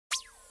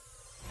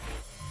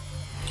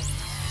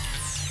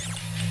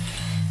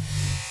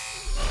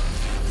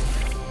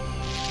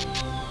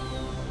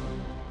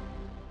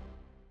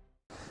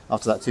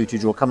after that 2-2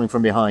 draw, coming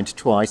from behind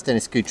twice.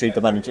 Dennis Kutrieb,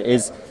 the manager,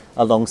 is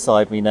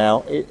alongside me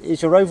now.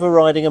 Is your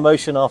overriding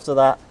emotion after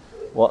that,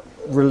 what,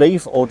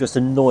 relief or just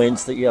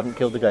annoyance that you haven't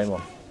killed the game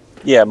on?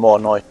 Yeah, more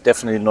annoyed.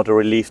 Definitely not a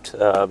relieved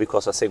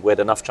because I think we had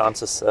enough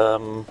chances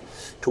to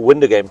win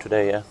the game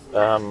today.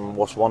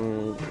 Was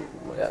one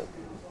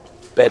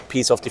bad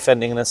piece of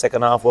defending in the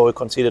second half where we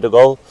conceded a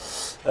goal.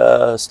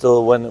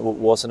 Still, when it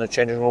was in a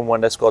changing room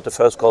when they scored the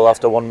first goal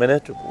after 1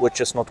 minute, which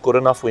is not good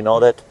enough. We know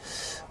that.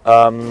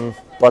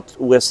 But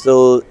we're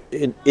still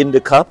in the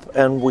cup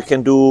and we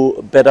can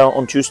do better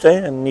on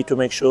Tuesday and need to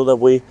make sure that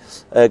we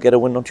get a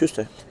win on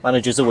Tuesday.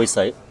 Managers always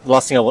say, the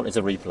last thing I want is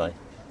a replay,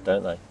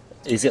 don't they?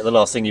 Is it the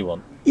last thing you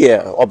want?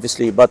 Yeah,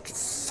 obviously. But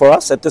for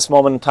us at this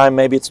moment in time,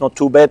 maybe it's not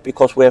too bad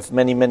because we have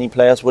many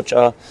players which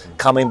are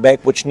coming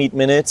back, which need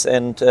minutes.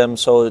 And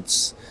so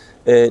it's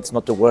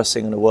not the worst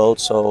thing in the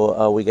world.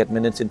 So we get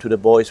minutes into the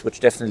boys,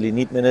 which definitely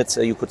need minutes.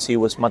 You could see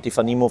with Matti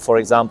Fanimo, for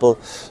example,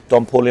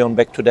 Dom Polion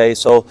back today.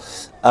 So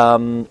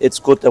it's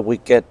good that we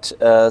get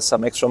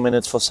some extra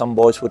minutes for some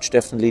boys, which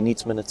definitely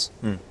needs minutes.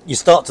 You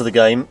start to the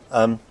game.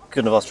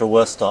 Couldn't have asked for a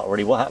worse start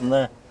already. What happened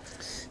there?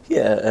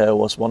 Yeah, it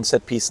was one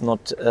set piece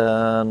not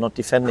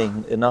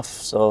defending enough,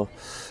 so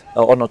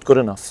or not good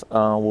enough. We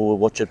will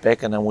watch it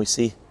back and then we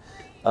see.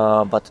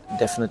 But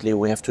definitely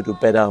we have to do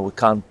better. We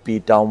can't be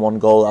down 1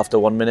 goal after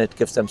 1 minute. It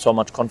gives them so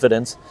much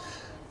confidence.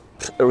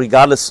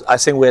 Regardless, I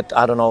think we had,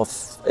 I don't know,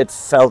 it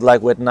felt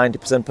like we had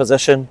 90%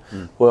 possession.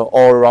 We were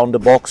all around the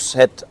box,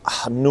 had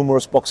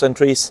numerous box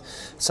entries,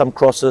 some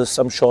crosses,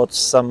 some shots,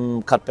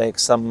 some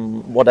cutbacks,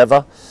 some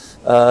whatever.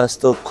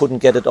 Still couldn't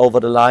get it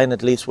over the line.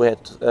 At least we had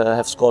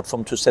have scored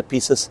from 2 set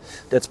pieces.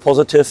 That's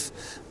positive.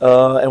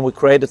 And we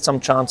created some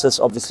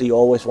chances. Obviously, you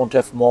always want to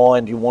have more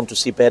and you want to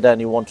see better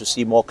and you want to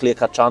see more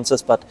clear-cut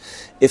chances. But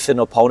if an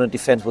opponent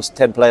defends with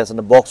 10 players in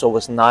the box or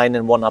with 9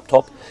 and 1 up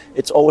top,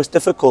 it's always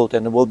difficult.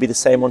 And it will be the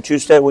same on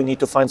Tuesday. We need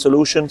to find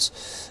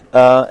solutions.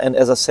 And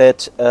as I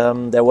said,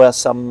 there were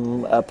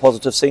some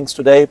positive things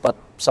today, but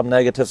some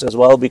negatives as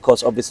well,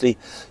 because obviously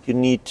you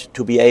need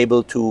to be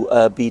able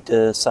to beat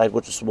a side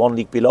which is 1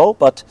 league below.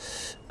 But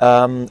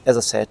as I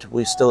said,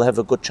 we still have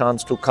a good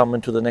chance to come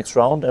into the next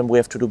round, and we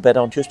have to do better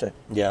on Tuesday.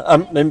 Yeah,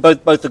 and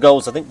both the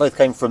goals, I think, both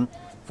came from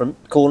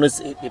corners.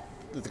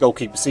 The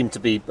goalkeeper seemed to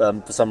be,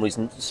 for some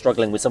reason,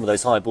 struggling with some of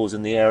those high balls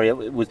in the area.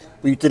 Were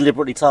you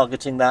deliberately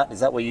targeting that? Is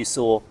that where you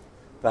saw,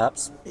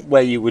 perhaps,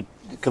 where you would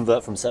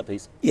convert from set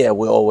piece? Yeah,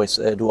 we always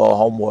do our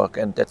homework,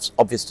 and that's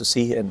obvious to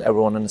see, and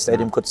everyone in the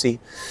stadium could see.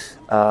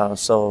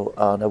 So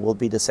there will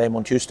be the same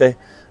on Tuesday,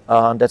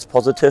 and that's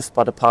positive.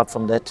 But apart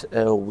from that,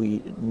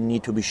 we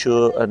need to be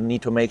sure,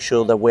 need to make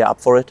sure that we're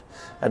up for it,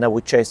 and that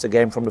we chase the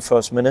game from the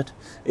first minute.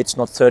 It's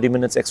not 30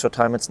 minutes extra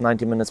time; it's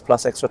 90 minutes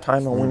plus extra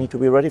time, and we need to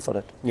be ready for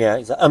that. Yeah,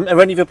 exactly.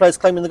 Are any of your players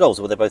claiming the goals,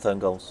 or were they both own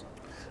goals?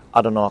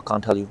 I don't know. I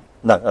can't tell you.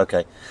 No.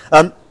 Okay.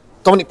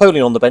 Dominic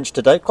Polion on the bench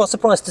today. Quite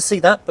surprised to see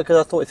that, because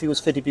I thought if he was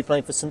fit he'd be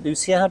playing for St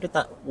Lucia. How did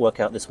that work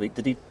out this week?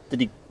 Did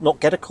he not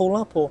get a call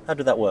up, or how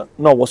did that work?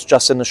 No, it was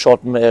just in a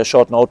short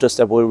notice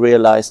that we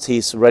realised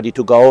he's ready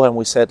to go, and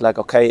we said, like,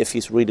 okay, if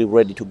he's really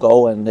ready to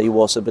go, and he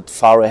was a bit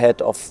far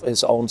ahead of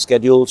his own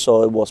schedule,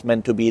 so it was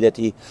meant to be that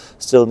he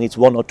still needs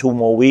 1 or 2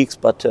 more weeks,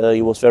 but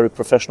he was very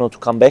professional to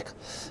come back,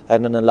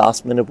 and in the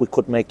last minute we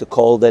could make the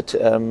call that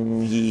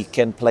he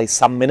can play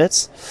some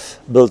minutes,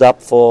 build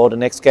up for the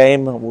next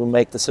game. We'll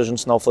make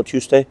decisions now for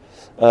Tuesday.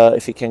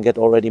 If he can get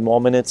already more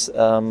minutes,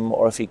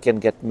 or if he can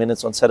get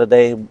minutes on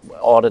Saturday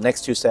or the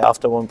next Tuesday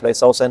after when we play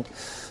Southend.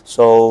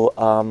 So,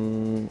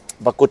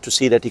 but good to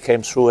see that he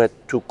came through, had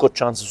 2 good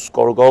chances to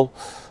score a goal.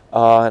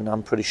 And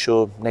I'm pretty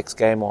sure next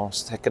game or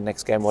second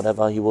next game,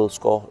 whatever, he will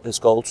score his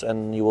goals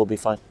and he will be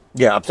fine.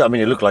 Yeah, I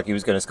mean, it looked like he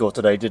was going to score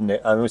today, didn't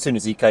it? I mean, as soon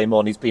as he came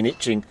on, he's been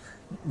itching,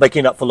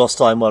 making up for lost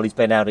time while he's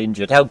been out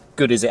injured. How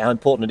good is it, how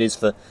important it is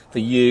for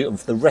you and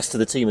for the rest of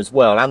the team as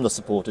well, and the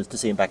supporters, to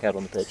see him back out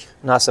on the pitch?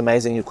 No, it's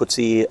amazing. You could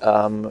see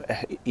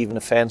even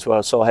the fans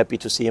were so happy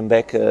to see him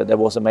back. That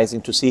was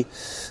amazing to see.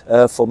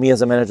 For me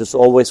as a manager, it's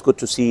always good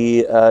to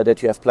see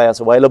that you have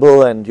players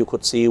available, and you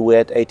could see we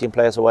had 18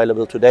 players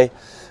available today.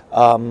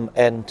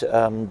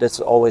 That's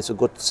always a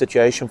good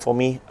situation for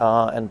me,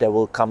 and they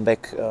will come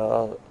back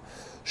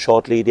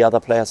shortly, the other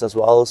players as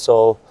well.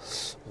 So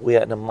we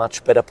are in a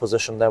much better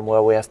position than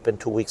where we have been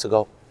 2 weeks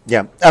ago.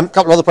 Yeah, a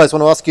couple of other players I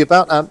want to ask you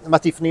about.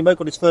 Matti Fanimo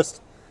got his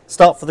first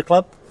start for the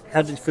club.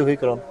 How did you feel he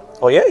got on?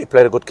 Oh yeah, he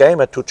played a good game,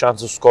 had 2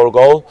 chances to score a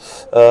goal,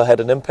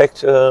 had an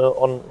impact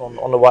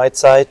on the wide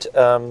side.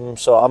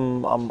 So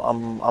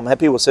I'm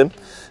happy with him.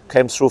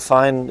 Came through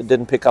fine,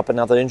 didn't pick up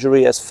another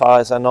injury as far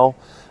as I know.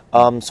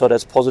 So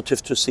that's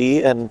positive to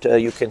see, and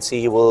you can see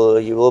he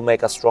will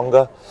make us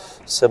stronger.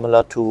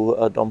 Similar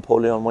to Dom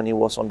Polion when he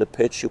was on the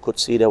pitch, you could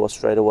see there was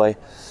straight away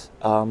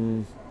a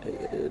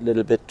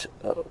little bit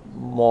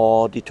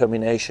more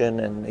determination,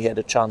 and he had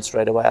a chance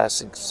straight away, I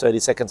think 30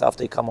 seconds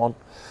after he come on,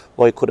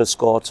 where he could have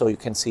scored. So you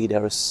can see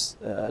there is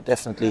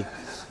definitely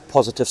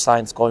positive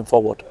signs going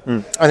forward.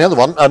 And the other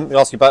one, I'll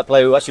ask you about a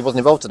player who actually wasn't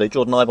involved today,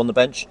 Jordan Ibe on the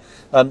bench.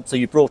 So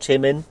you brought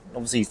him in.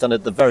 Obviously, he's done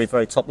at the very,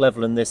 very top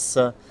level in this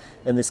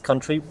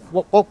country.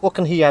 What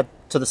can he add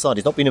to the side?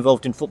 He's not been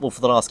involved in football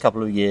for the last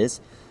couple of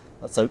years,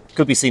 so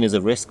could be seen as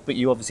a risk. But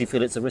you obviously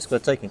feel it's a risk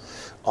worth taking.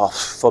 Oh,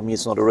 for me,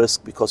 it's not a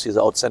risk because he's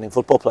an outstanding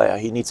football player.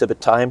 He needs a bit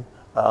of time.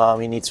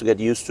 He needs to get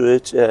used to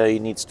it. He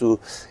needs to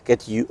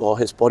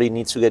his body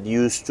needs to get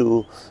used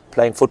to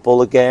playing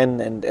football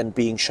again and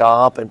being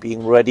sharp and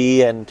being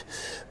ready. And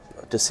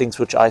the things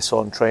which I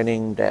saw in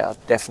training, they are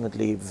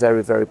definitely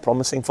very, very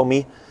promising for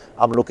me.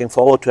 I'm looking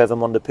forward to have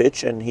him on the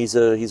pitch, and he's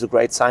a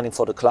great signing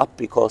for the club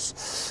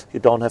because you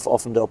don't have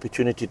often the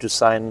opportunity to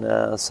sign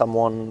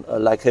someone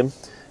like him.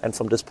 And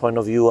from this point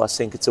of view, I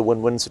think it's a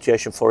win-win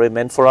situation for him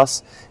and for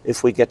us.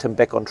 If we get him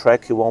back on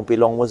track, he won't be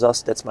long with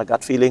us. That's my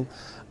gut feeling.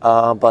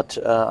 But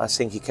I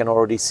think he can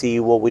already see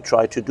what we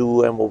try to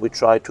do and what we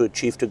try to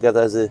achieve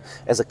together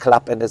as a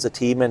club and as a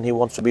team, and he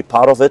wants to be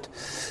part of it.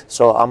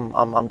 So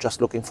I'm just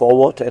looking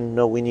forward, and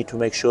we need to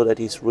make sure that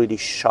he's really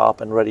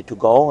sharp and ready to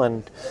go.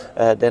 And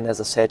then,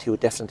 as I said, he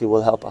definitely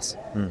will help us.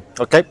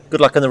 Okay, good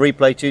luck on the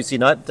replay Tuesday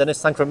night.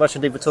 Dennis, thanks very much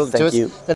indeed for talking to us. Thank you.